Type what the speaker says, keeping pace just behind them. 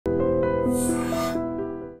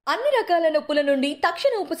అన్ని రకాల నొప్పుల నుండి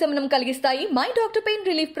తక్షణ ఉపశమనం కలిగిస్తాయి my doctor pain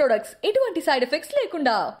relief products. ఎటువంటి సైడ్ ఎఫెక్ట్స్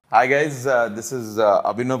లేకుండా. Hi guys, this is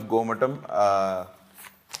Abhinav Gomatam.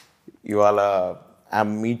 ఇవాళ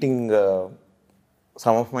I'm meeting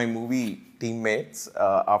some of my movie teammates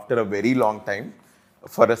after a very long time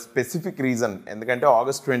for a specific reason. ఎందుకంటే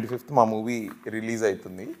August 25th మా movie release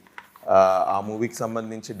అవుతుంది. ఆ మూవీకి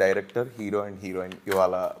సంబంధించి director, hero and heroine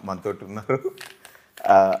ఇవాళ మనతో ఉన్నారు.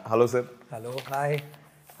 Hello sir. Hello, hi.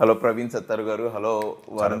 Hello Praveen సత్తరు గారు. హలో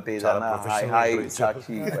వరుణ్ తేజ. హాయ్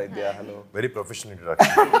సాక్షి, వైద్య. Hello. Very professional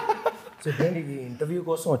introduction. So ఏంటి ఈ ఇంటర్వ్యూ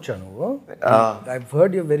కోసం వచ్చాను. I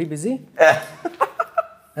heard you very busy.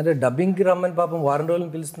 అంటే డబ్బింగ్కి రమ్మని పాపం వారం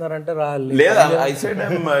రోజులు పిలుస్తున్నారంటే లేదా? I said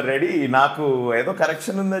I'm ready. నాకు ఏదో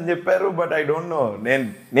కరెక్షన్ ఉందని చెప్పారు, బట్ ఐ డోంట్ నో.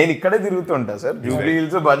 నేను ఇక్కడే తిరుగుతుంటా sir, Jubilee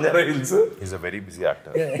hills, Banjara hills. Is a very busy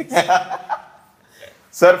actor.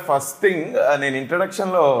 Sir, first thing, నేను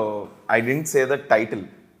ఇంట్రడక్షన్లో I didn't say the title.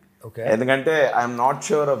 ఎందుకంటే I'm not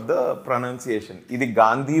sure of the pronunciation. ఇది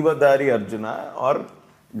Gandeevadhari Arjuna are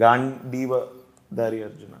Gandeevadhari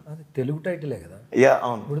Arjuna? అది తెలుగు టైటిలే కదా. యా,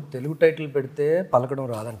 అవును. ఇప్పుడు తెలుగు టైటిల్ పెడితే పలకడం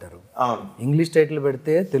రాదంటారు. అవును. ఇంగ్లీష్ టైటిల్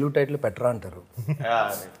పెడితే తెలుగు టైటిల్ పెట్టరా అంటారు.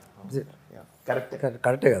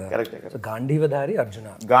 కరెక్టే కదా. కరెక్టే. గాంధీవధారి అర్జున.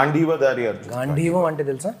 గాంధీవధారి అర్జున. గాంధీవం అంటే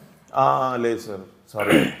తెలుసా? లేదు sir,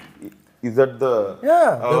 sorry. Is that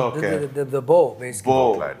the the bow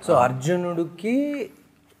basically. So అర్జునుడికి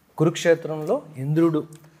కురుక్షేత్రంలో ఇంద్రుడు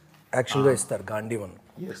యాక్చువల్గా ఇస్తారు గాంధీవం.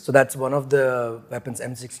 So that's one of the weapons.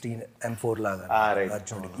 M16 M4 లాగా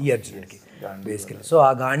అర్జునుడికి, ఈ అర్జునుడికి బేసికలీ. సో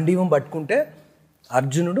ఆ గాంధీవం పట్టుకుంటే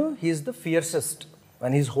అర్జునుడు he's the ఫియర్సెస్ట్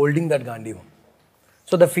when he's holding that గాంధీవం.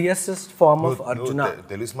 So the ఫియర్సెస్ట్ form of Arjuna.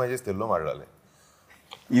 Telugu స్మై చేసి తెలుగులో మాట్లాడాలి.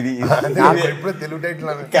 ఇది ఎప్పుడు తెలుగు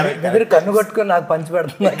టైటిల్ కన్ను కొట్టుకొని నాకు పంచి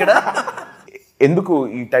పెడుతుంది అక్కడ. ఎందుకు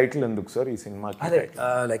ఈ టైటిల్ ఎందుకు సార్ ఈ సినిమాకి? అదే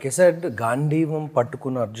లైక్ ఐ సెడ్, గాంధీవం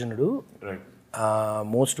పట్టుకున్న అర్జునుడు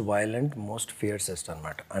మోస్ట్ వైలెంట్, మోస్ట్ ఫియర్సెస్ట్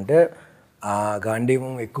అనమాట. అంటే ఆ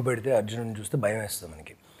గాంధీవం ఎక్కువ పెడితే అర్జునుడిని చూస్తే భయం వేస్తుంది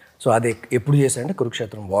మనకి. సో అది ఎప్పుడు చేశాడంటే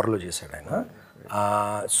కురుక్షేత్రం వార్లో చేశాడు ఆయన.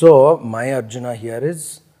 So my Arjuna here is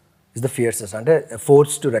the ఫియర్సెస్ట్, అంటే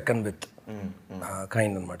force to reckon with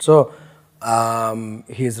kind అనమాట. So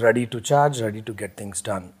he is ready to charge, ready to get things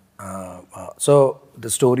done. So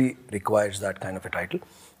the story requires that kind of a title,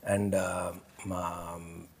 and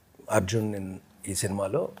Arjun in ee cinema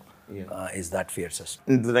lo is that fiercest.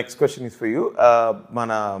 The next question is for you.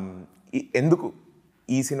 Mana enduku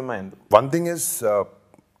ee cinema enduku? One thing is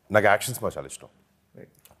నాకు action cinema చాలా ఇష్టం.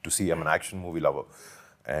 To see I'm an action movie lover.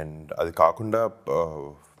 And అది కాకుండా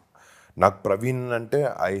నాకు ప్రవీణ్ అంటే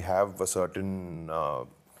I have a certain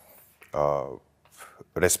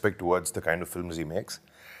respect towards the kind of films he makes.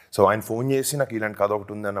 So ఆయన phone చేసి నాకు ఇలాంటి కథ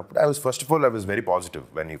ఒకటి ఉంది అన్నప్పుడు I was very positive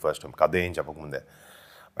when he first కథ ఏం చెప్పకముందే.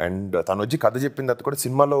 అండ్ తను వచ్చి కథ చెప్పిన తర్వాత కూడా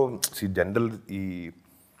సినిమాలో జనరల్ ఈ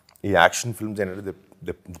యాక్షన్ ఫిల్మ్స్ అనేది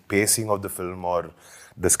the facing of the film or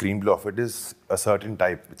the screen play of it is a certain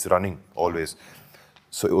type, it's running always.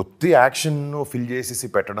 So ఒత్తి యాక్షన్ ఫిల్ చేసేసి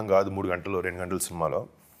పెట్టడం కాదు 3 గంటలు 2 గంటల సినిమాలో.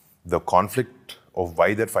 The conflict of why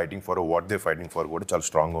there fighting for, what they fighting for కూడా చాలా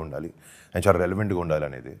స్ట్రాంగ్గా ఉండాలి అండ్ చాలా రెలవెంట్గా ఉండాలి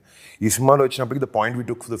అనేది. ఈ సినిమాలో వచ్చినప్పటికీ the point we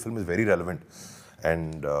took for the film is very relevant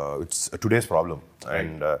and it's today's problem.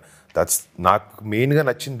 And that's నాకు మెయిన్గా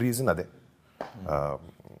నచ్చిన రీజన్ అదే.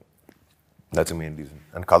 That's main reason.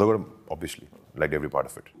 అండ్ కథ కూడా obviously like every part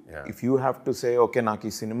of it. If you have to say okay నాకు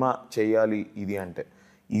ఈ cinema చేయాలి ఇది అంటే,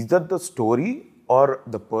 is that the story or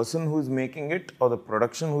the person who is making it or the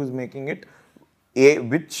production who is making it?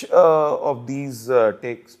 Which of these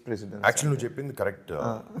takes precedence? Actually, నువ్వు చెప్పింది correct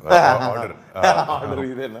order.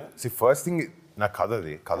 First thing నాకు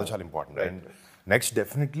కథ చాలా important. And next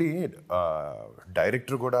definitely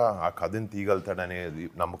director కూడా ఆ కథని తీయగలుగుతాడు అనేది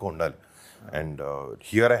నమ్మకం ఉండాలి. And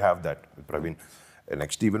here I have that with Praveen.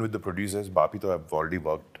 Next even with the producers, బాపీతో I have already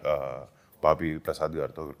worked. Bapi Prasad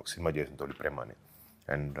గారితో ఒక సినిమా చేసిన తోటి ప్రేమ అని.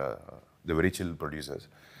 And the very chill producers.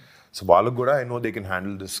 So వాళ్ళకు కూడా I know they can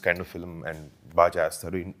handle this kind of film and బాగా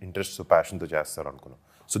చేస్తారు, interest ప్యాషన్తో చేస్తారు అనుకున్నాను.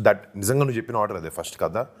 సో దట్ నిజంగా నువ్వు చెప్పిన ఆర్డర్ అదే, ఫస్ట్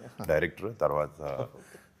కథ, డైరెక్టర్, తర్వాత.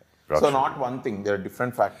 So not one thing, there are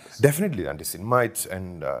different factors. Definitely. అంటే సినిమా ఇట్స్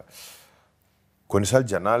అండ్ కొన్నిసార్లు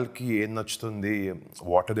జనాలకి ఏం నచ్చుతుంది,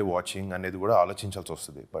 వాట్ ఆర్ దే వాచింగ్ అనేది కూడా ఆలోచించాల్సి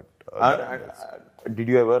వస్తుంది. But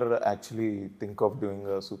did you ever actually think of doing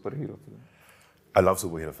a super hero film? I love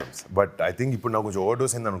superhero films, but I think ఇప్పుడు నాకు కొంచెం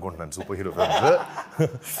ఓవర్డోస్ అయింది అనుకుంటున్నాను super hero films,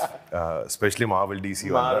 especially Marvel DC.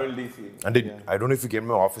 అంటే I don't know if you came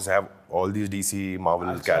to my office, I have all these DC Marvel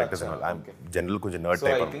characters and all. I'm general కొంచెం nerd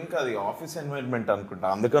type. I think అది office environment అనుకుంటా,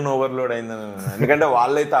 అందుకని overload అయిందని. ఎందుకంటే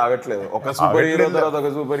వాళ్ళైతే ఆగట్లేదు, ఒక సూపర్ హీరో తర్వాత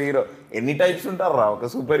ఒక సూపర్ హీరో. ఎన్ని టైప్స్ ఉంటారా ఒక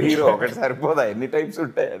సూపర్ హీరో? ఒకటి సరిపోదా? ఎన్ని టైప్స్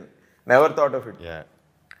ఉంటాయి? Never thought of it. Yeah.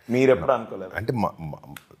 మీరు ఎప్పుడు అనుకోలేదు? అంటే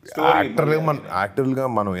యాక్టర్గా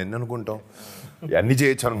మనం ఎన్ని అనుకుంటాం, అన్ని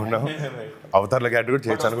చేయొచ్చు అనుకుంటాం, అవతార్ల క్యారెక్టర్ కూడా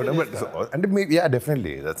చేయొచ్చు అనుకుంటాం. బట్ అంటే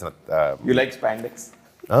definitely that's you like spandex?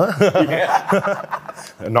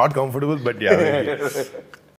 Not comfortable but